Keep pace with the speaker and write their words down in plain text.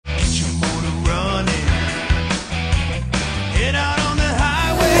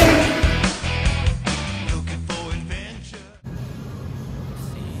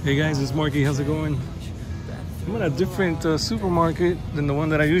Hey guys, it's Marky. How's it going? I'm at a different supermarket than the one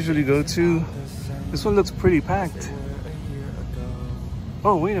that I usually go to. This one looks pretty packed.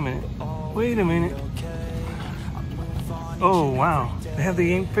 Oh, wait a minute. Wait a minute. Oh, wow. They have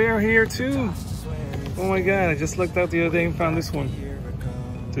the Ain't Fair here too. Oh my God, I just looked out the other day and found this one.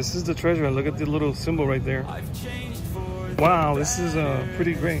 This is the treasure. Look at the little symbol right there. Wow, this is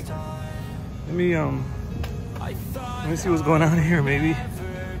pretty great. Let me see what's going on here, maybe.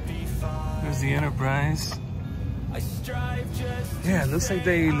 There's the Enterprise. Yeah, it looks like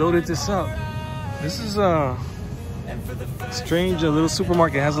they loaded this up. This is a strange little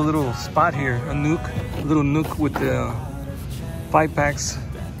supermarket. It has a little spot here, a little nook with the 5-packs.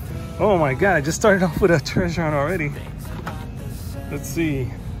 Oh my God, I just started off with a treasure hunt already. Let's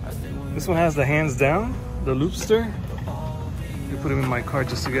see. This one has the hands down, the loopster. I put him in my cart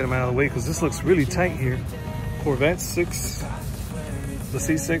just to get him out of the way because this looks really tight here. Corvette 6, the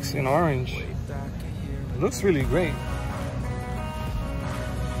C6 in orange. It looks really great.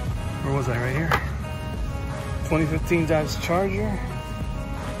 Where was I? Right here. 2015 Dodge Charger.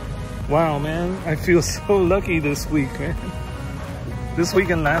 Wow, man. I feel so lucky this week, man. This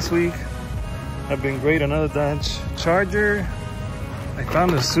week and last week have been great. Another Dodge Charger. I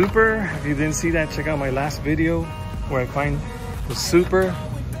found the Super. If you didn't see that, check out my last video where I find the Super.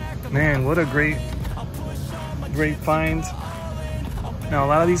 Man, what a great find. Now a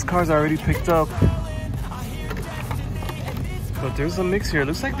lot of these cars are already picked up, but there's a mix here.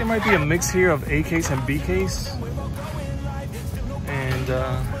 Looks like there might be a mix here of A case and B case. And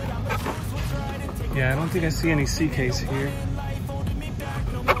yeah, I don't think I see any C case here.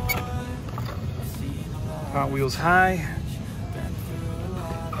 Hot Wheels High,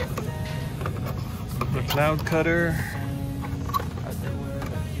 the Cloud Cutter,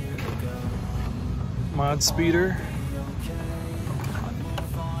 Mod Speeder,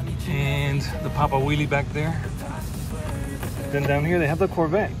 and the Papa Wheelie back there. Then down here they have the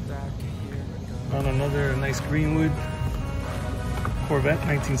Corvette on another nice Greenwood Corvette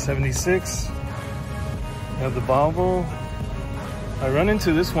 1976. They have the Volvo. I run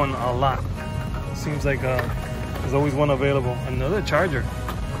into this one a lot. Seems like there's always one available. Another Charger.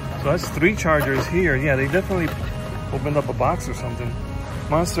 So that's 3 Chargers here. Yeah, they definitely opened up a box or something.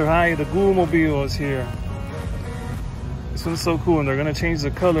 Monster High, the Ghoul-mobile is here. This one's so cool, and they're gonna change the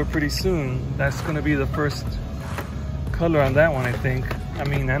color pretty soon. That's gonna be the first color on that one, I think. I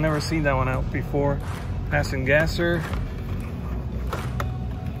mean, I never seen that one out before. Pass and Gasser.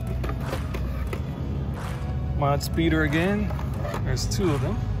 Mod Speeder again. There's 2 of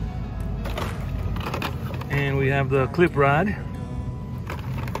them. And we have the Clip Rod.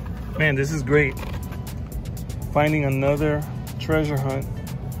 Man, this is great. Finding another treasure hunt.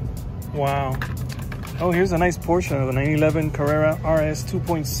 Wow. Oh, here's a nice portion of the 911 Carrera RS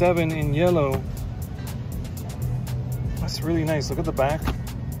 2.7 in yellow. That's really nice. Look at the back.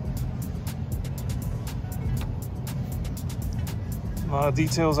 A lot of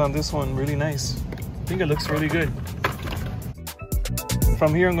details on this one. Really nice. I think it looks really good.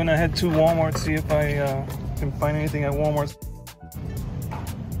 From here, I'm gonna head to Walmart, see if I can find anything at Walmart.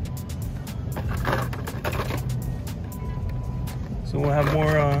 So we'll have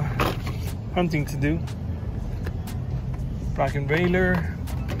more hunting to do. Rock and Railer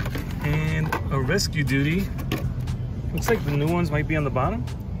and a Rescue Duty. Looks like the new ones might be on the bottom.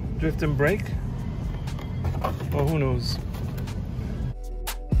 Drift and Brake. Well, who knows?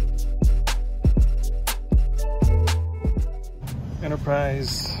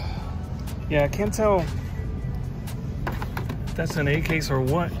 Enterprise. Yeah, I can't tell if that's an A case or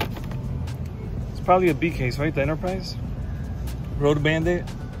what. It's probably a B case, right? The Enterprise. Road Bandit.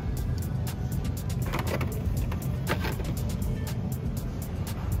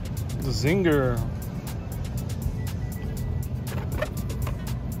 The Zinger.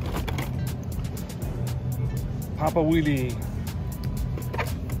 Papa Wheelie.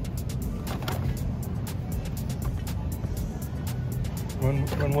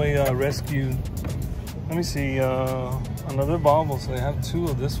 Runway Rescue. Let me see. Another Volvo. So they have 2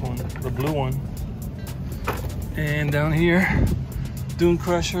 of this one, the blue one. And down here, Dune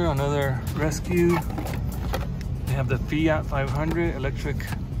Crusher, another Rescue. They have the Fiat 500 electric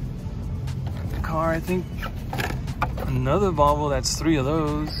car, I think. Another Volvo, that's 3 of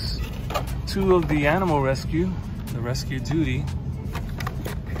those. 2 of the Animal Rescue, the Rescue Duty.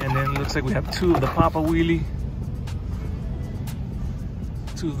 And then looks like we have 2 of the Papa Wheelie.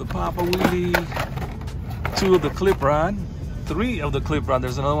 2 of the Papa Wheelie. 2 of the Clip Rod. 3 of the Clip Rod.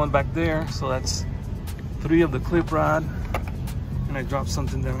 There's another one back there, so that's 3 of the Clip Rod. And I dropped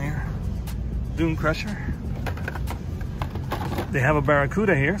something down here. Dune Crusher. They have a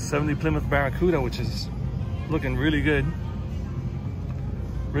Barracuda here, 70 Plymouth Barracuda, which is looking really good.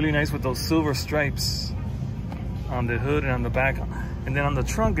 Really nice with those silver stripes on the hood and on the back. And then on the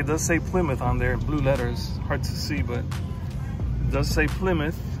trunk, it does say Plymouth on there, blue letters. Hard to see, but it does say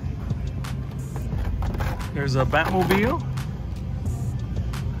Plymouth. There's a Batmobile.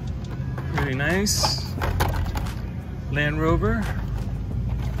 Really nice. Land Rover.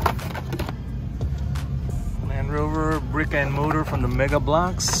 Land Rover brick and motor from the Mega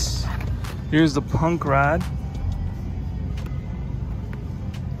Blocks. Here's the Punk Rod.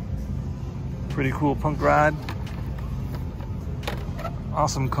 Pretty cool Punk Rod.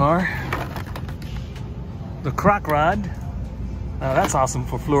 Awesome car. The Croc Rod. That's awesome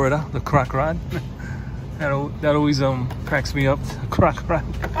for Florida, the Croc Rod. that always cracks me up, Croc Rod.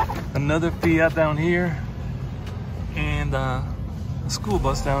 Another Fiat down here. And a school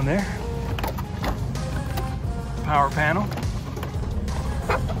bus down there. Power panel.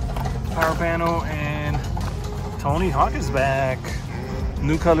 Power panel, and Tony Hawk is back.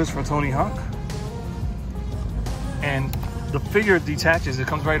 New colors for Tony Hawk. And the figure detaches, it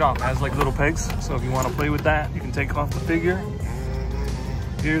comes right off. It has like little pegs. So if you want to play with that, you can take off the figure.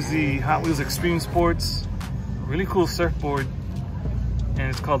 Here's the Hot Wheels Extreme Sports. Really cool surfboard. And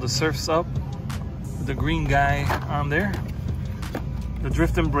it's called the Surf's Up. With the green guy on there. The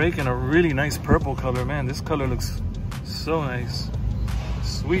drift and brake in a really nice purple color. Man, this color looks so nice.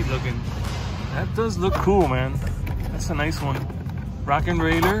 Sweet looking. That does look cool, man. That's a nice one. Rock and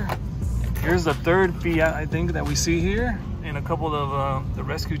Raider. Here's the third Fiat, I think, that we see here. And a couple of the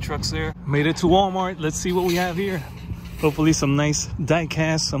rescue trucks there. Made it to Walmart. Let's see what we have here. Hopefully some nice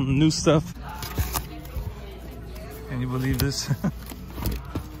diecast, some new stuff. Can you believe this?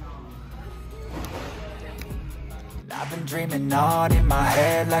 I've been dreaming on in my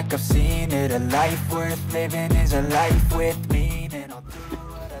head like I've seen it. A life worth living is a life with meaning. I'll do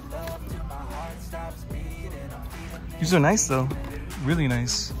what I love till my heart stops beating. These are nice though, really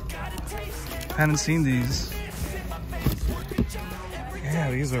nice. Haven't seen these. Yeah,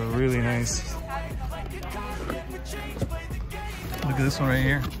 these are really nice. Look at this one right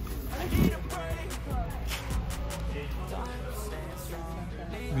here.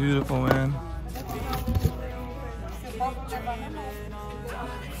 Beautiful, man.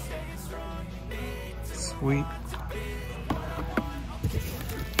 Sweet.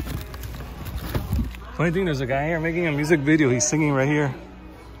 Funny thing, there's a guy here making a music video. He's singing right here.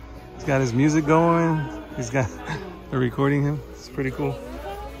 He's got his music going. He's got, they're recording him. It's pretty cool.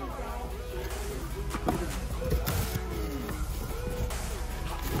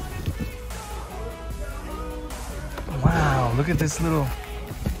 Wow, look at this little,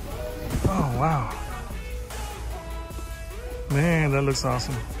 oh wow. Man, that looks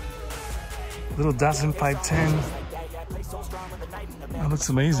awesome. Little Datsun 510. That looks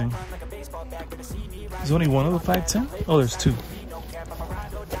amazing. There's only one of the 510? Oh, there's two.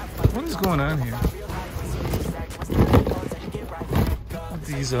 What is going on here?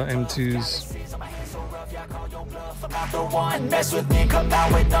 These are M2s.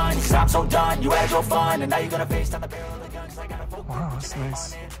 Wow, that's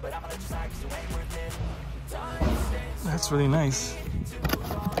nice. That's really nice.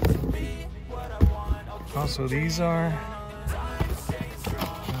 Also, these are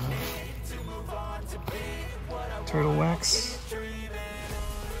turtle wax.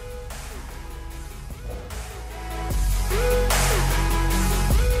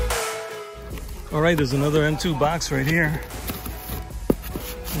 All right, there's another M2 box right here.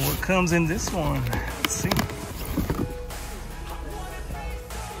 What comes in this one? Let's see.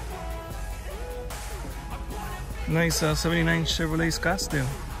 Nice 79 Chevrolet Scottsdale.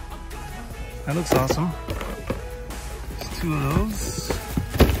 That looks awesome. There's two of those.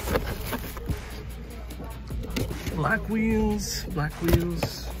 Black wheels, black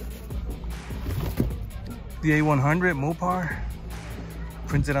wheels. The A100 Mopar.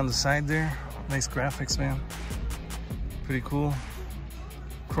 Printed on the side there. Nice graphics, man. Pretty cool.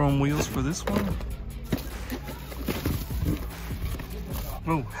 Chrome wheels for this one.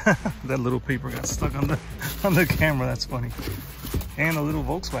 Oh, that little paper got stuck on the camera. That's funny. And a little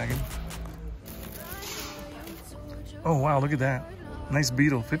Volkswagen. Oh wow, look at that. Nice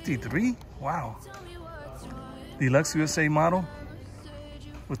Beetle, 53. Wow. Deluxe USA model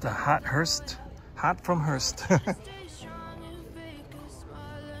with the hot from Hearst.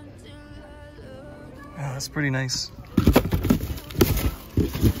 Yeah, that's pretty nice.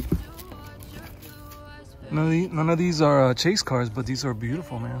 None of these are chase cars, but these are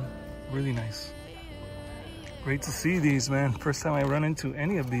beautiful, man. Really nice. Great to see these, man. First time I run into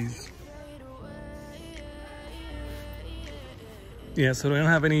any of these. Yeah, so they don't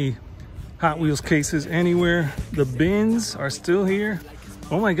have any Hot Wheels cases anywhere. The bins are still here.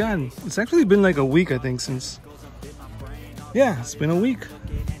 Oh my God, it's actually been like a week, I think, since... Yeah, it's been a week.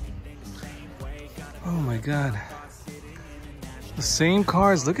 Oh my God. The same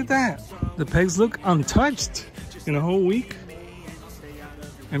cars, look at that. The pegs look untouched in a whole week.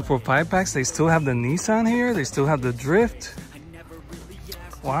 And for 5-packs, they still have the Nissan here. They still have the Drift.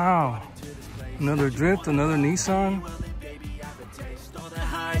 Wow. Another Drift, another Nissan.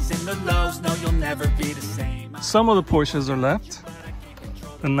 Some of the Porsches are left.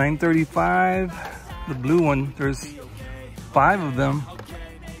 The 935, the blue one, there's 5 of them,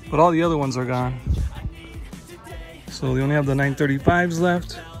 but all the other ones are gone. So they only have the 935s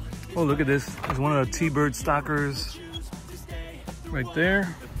left. Oh, look at this. There's one of the T-Bird Stalkers right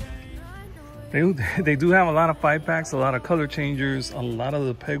there. They do have a lot of 5-packs, a lot of color changers, a lot of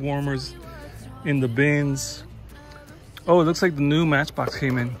the peg warmers in the bins. Oh, it looks like the new Matchbox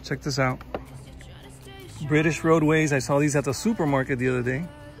came in. Check this out. British Roadways. I saw these at the supermarket the other day.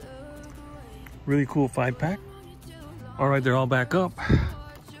 Really cool 5-pack. All right, they're all back up.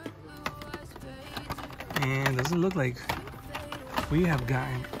 And doesn't look like we have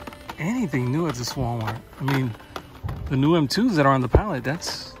gotten anything new at this Walmart. I mean, the new M2s that are on the pallet,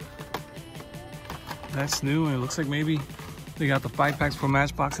 that's new. And it looks like maybe they got the 5-packs for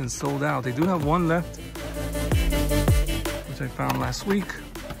Matchbox and sold out. They do have one left, which I found last week.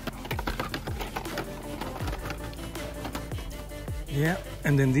 Yeah,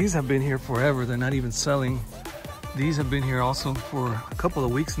 and then these have been here forever. They're not even selling. These have been here also for a couple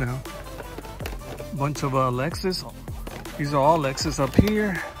of weeks now. Bunch of Lexus. These are all Lexus up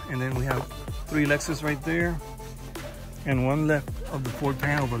here. And then we have 3 Lexus right there. And 1 left of the Ford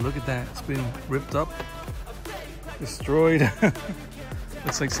panel. But look at that. It's been ripped up. Destroyed.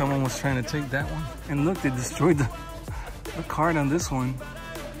 Looks like someone was trying to take that one. And look, they destroyed the card on this one.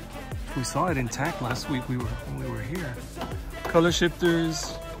 We saw it intact last week when we were here. Color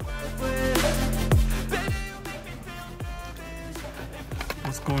shifters.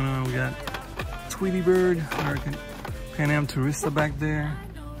 What's going on? We got Tweety Bird, American Pan Am Tourista back there.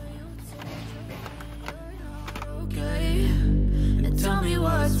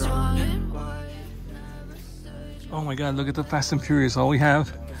 Oh my God, look at the Fast and Furious. All we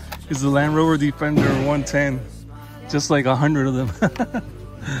have is the Land Rover Defender 110. Just like 100 of them.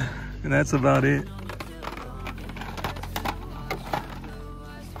 And that's about it.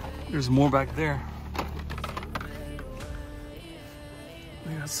 There's more back there.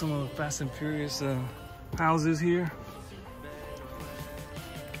 We got some of the Fast and Furious houses here.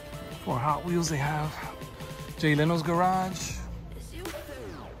 For Hot Wheels, they have Jay Leno's garage.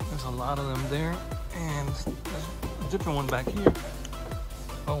 There's a lot of them there. And there's a different one back here.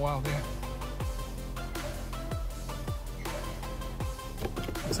 Oh wow, there.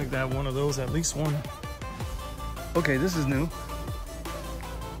 Looks like they have one of those, at least one. Okay, this is new.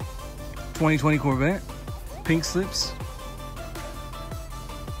 2020 Corvette, pink slips.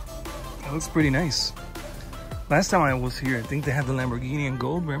 That looks pretty nice. Last time I was here, I think they had the Lamborghini in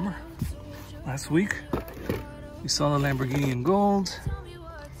gold, remember? Last week, we saw the Lamborghini in gold.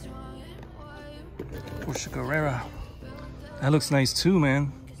 Porsche Carrera. That looks nice too,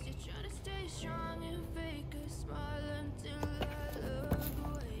 man.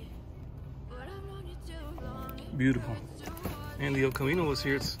 Beautiful. And the El Camino was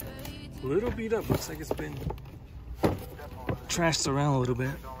here. It's a little beat up. Looks like it's been trashed around a little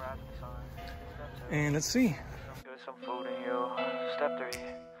bit. And let's see.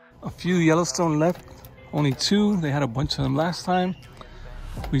 A few Yellowstone left. Only 2. They had a bunch of them last time.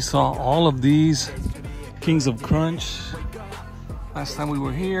 We saw all of these Kings of Crunch last time we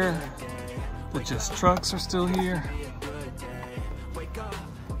were here. The Just Trucks are still here.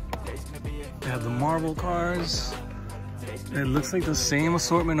 They have the marble cars. It looks like the same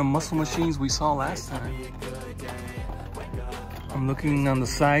assortment of muscle machines we saw last time. I'm looking on the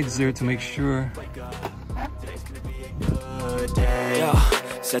sides there to make sure.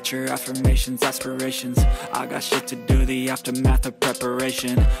 Set your affirmations, aspirations. I got shit to do, the aftermath of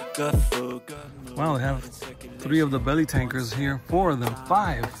preparation. Good food, good. Wow, they have 3 of the belly tankers here. 4 of them,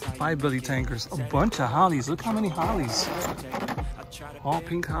 5 belly tankers. A bunch of Hollies. Look how many Hollies. All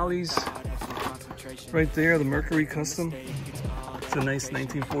pink Hollies. Right there, the Mercury Custom. It's a nice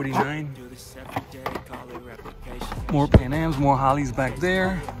 1949. More Pan Ams, more Hollies back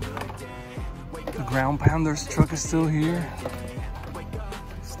there. The Ground Pounders truck is still here.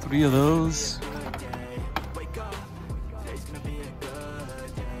 There's 3 of those.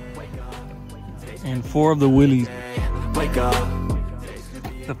 And 4 of the Willys.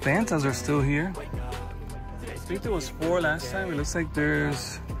 The Fantas are still here. think there was 4 last time. It looks like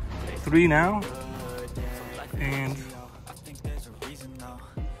there's 3 now. And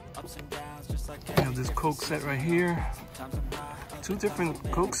we have this Coke set right here. 2 different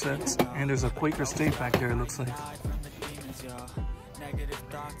Coke sets, and there's a Quaker State back there, it looks like.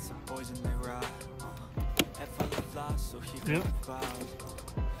 Yep.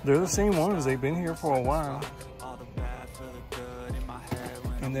 They're the same ones. They've been here for a while.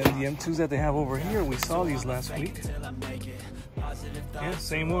 And then the M2s that they have over here, we saw these last week. Yeah,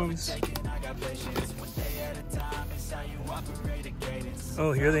 same ones.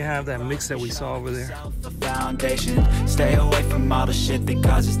 Oh, here they have that mix that we saw over there. Foundation. Stay away from all the shit that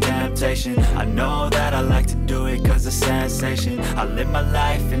causes temptation. I know that I like to do it cause it's sensation. I live my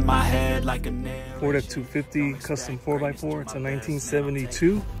life in my head like a Ford F-250 custom 4x4. It's a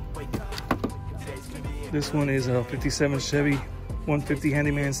 1972. This one is a 57 Chevy 150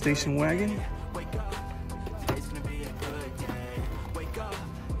 Handyman station wagon.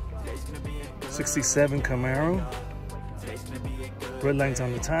 '67 Camaro. Red lines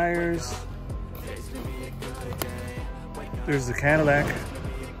on the tires. There's the Cadillac.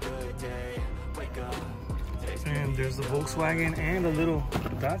 And there's the Volkswagen and a little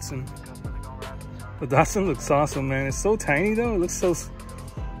Datsun. The Datsun looks awesome, man. It's so tiny though. It looks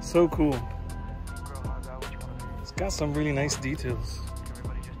so cool. It's got some really nice details.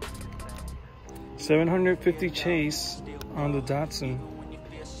 750 chase on the Datsun.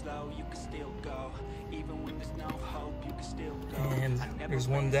 And there's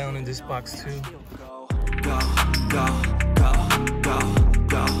one down in this box too.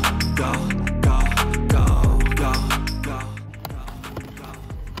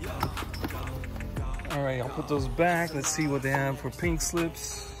 All right, I'll put those back. Let's see what they have for pink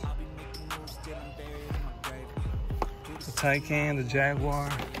slips. The Taycan, the Jaguar.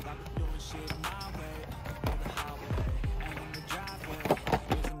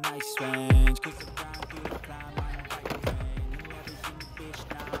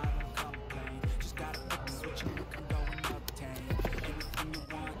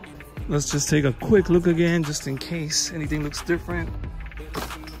 Let's just take a quick look again, just in case anything looks different.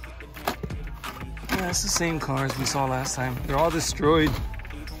 Yeah, it's the same cars we saw last time. They're all destroyed.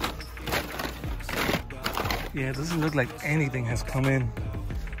 Yeah, it doesn't look like anything has come in.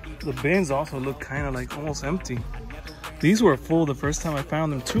 The bins also look kind of like almost empty. These were full the first time I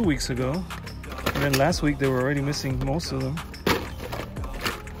found them 2 weeks ago. And then last week they were already missing most of them.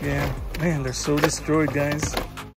 Yeah, man, they're so destroyed, guys.